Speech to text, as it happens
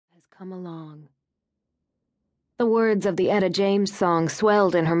come along. The words of the Etta James song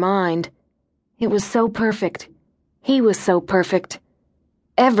swelled in her mind. It was so perfect. He was so perfect.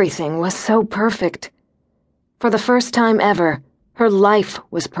 Everything was so perfect. For the first time ever, her life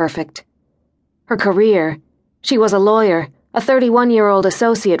was perfect. Her career, she was a lawyer, a 31-year-old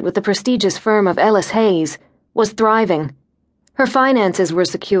associate with the prestigious firm of Ellis Hayes, was thriving. Her finances were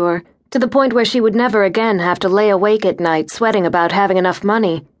secure, to the point where she would never again have to lay awake at night sweating about having enough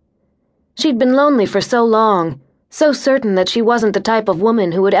money. She'd been lonely for so long, so certain that she wasn't the type of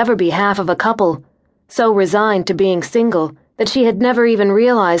woman who would ever be half of a couple, so resigned to being single that she had never even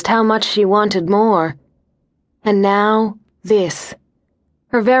realized how much she wanted more. And now, this.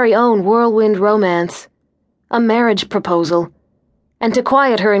 Her very own whirlwind romance. A marriage proposal. And to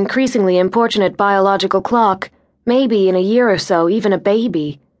quiet her increasingly importunate biological clock, maybe in a year or so even a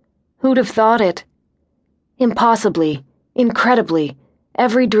baby. Who'd have thought it? Impossibly, incredibly,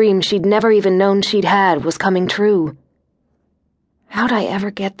 every dream she'd never even known she'd had was coming true. How'd I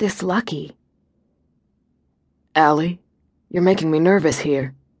ever get this lucky? Allie, you're making me nervous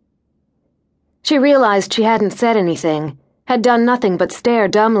here. She realized she hadn't said anything, had done nothing but stare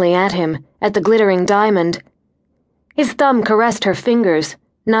dumbly at him, at the glittering diamond. His thumb caressed her fingers,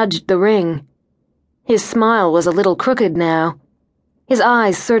 nudged the ring. His smile was a little crooked now. His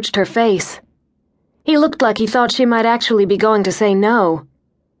eyes searched her face. He looked like he thought she might actually be going to say no.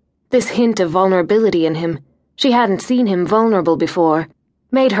 This hint of vulnerability in him, she hadn't seen him vulnerable before,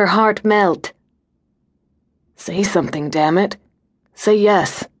 made her heart melt. Say something, damn it. Say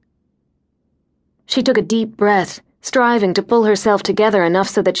yes. She took a deep breath, striving to pull herself together enough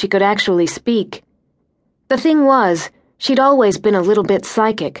so that she could actually speak. The thing was, she'd always been a little bit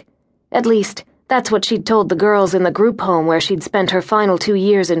psychic. At least, that's what she'd told the girls in the group home where she'd spent her final 2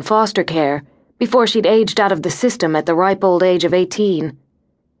 years in foster care, before she'd aged out of the system at the ripe old age of 18.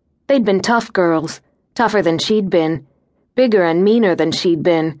 They'd been tough girls, tougher than she'd been, bigger and meaner than she'd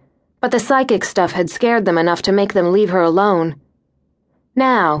been, but the psychic stuff had scared them enough to make them leave her alone.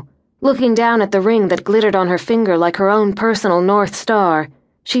 Now, looking down at the ring that glittered on her finger like her own personal North Star,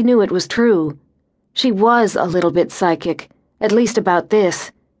 she knew it was true. She was a little bit psychic, at least about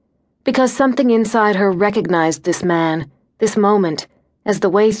this, because something inside her recognized this man, this moment, as the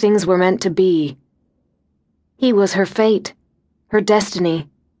way things were meant to be. He was her fate, her destiny.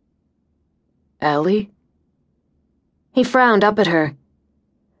 Allie? He frowned up at her.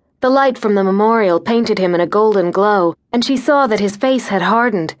 The light from the memorial painted him in a golden glow, and she saw that his face had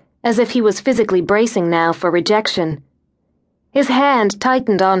hardened, as if he was physically bracing now for rejection. His hand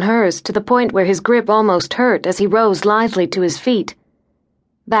tightened on hers to the point where his grip almost hurt as he rose lithely to his feet.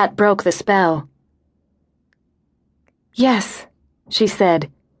 That broke the spell. "Yes," she said.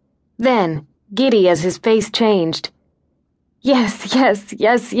 Then, giddy as his face changed, "Yes, yes,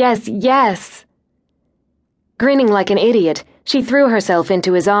 yes, yes, yes." Grinning like an idiot, she threw herself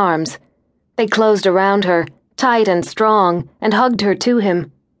into his arms. They closed around her, tight and strong, and hugged her to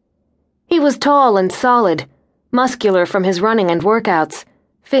him. He was tall and solid, muscular from his running and workouts,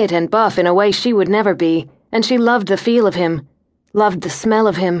 fit and buff in a way she would never be, and she loved the feel of him, loved the smell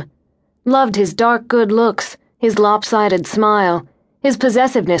of him, loved his dark good looks, his lopsided smile, his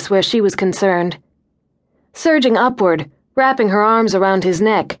possessiveness where she was concerned. Surging upward, wrapping her arms around his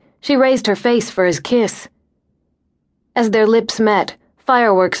neck, she raised her face for his kiss. As their lips met,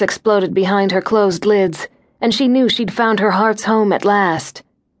 fireworks exploded behind her closed lids, and she knew she'd found her heart's home at last.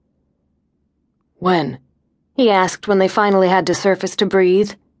 When? He asked when they finally had to surface to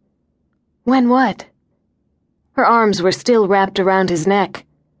breathe. When what? Her arms were still wrapped around his neck.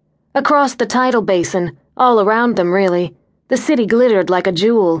 Across the tidal basin, all around them really, the city glittered like a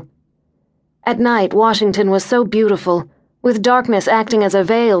jewel. At night, Washington was so beautiful, with darkness acting as a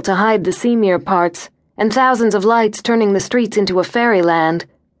veil to hide the seamier parts, and thousands of lights turning the streets into a fairyland.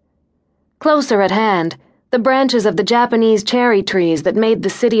 Closer at hand, the branches of the Japanese cherry trees that made the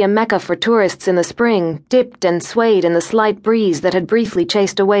city a mecca for tourists in the spring dipped and swayed in the slight breeze that had briefly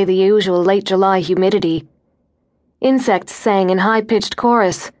chased away the usual late July humidity. Insects sang in high-pitched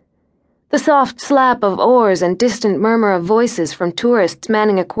chorus. The soft slap of oars and distant murmur of voices from tourists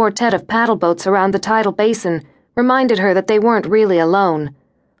manning a quartet of paddle boats around the tidal basin reminded her that they weren't really alone,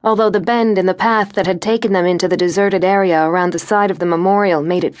 although the bend in the path that had taken them into the deserted area around the side of the memorial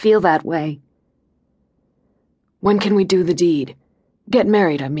made it feel that way. When can we do the deed? Get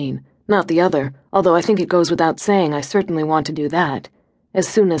married, I mean, not the other, although I think it goes without saying I certainly want to do that. As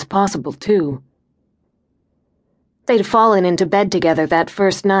soon as possible, too. They'd fallen into bed together that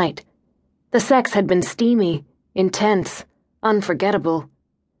first night. The sex had been steamy, intense, unforgettable.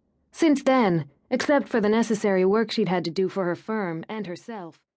 Since then, except for the necessary work she'd had to do for her firm and herself,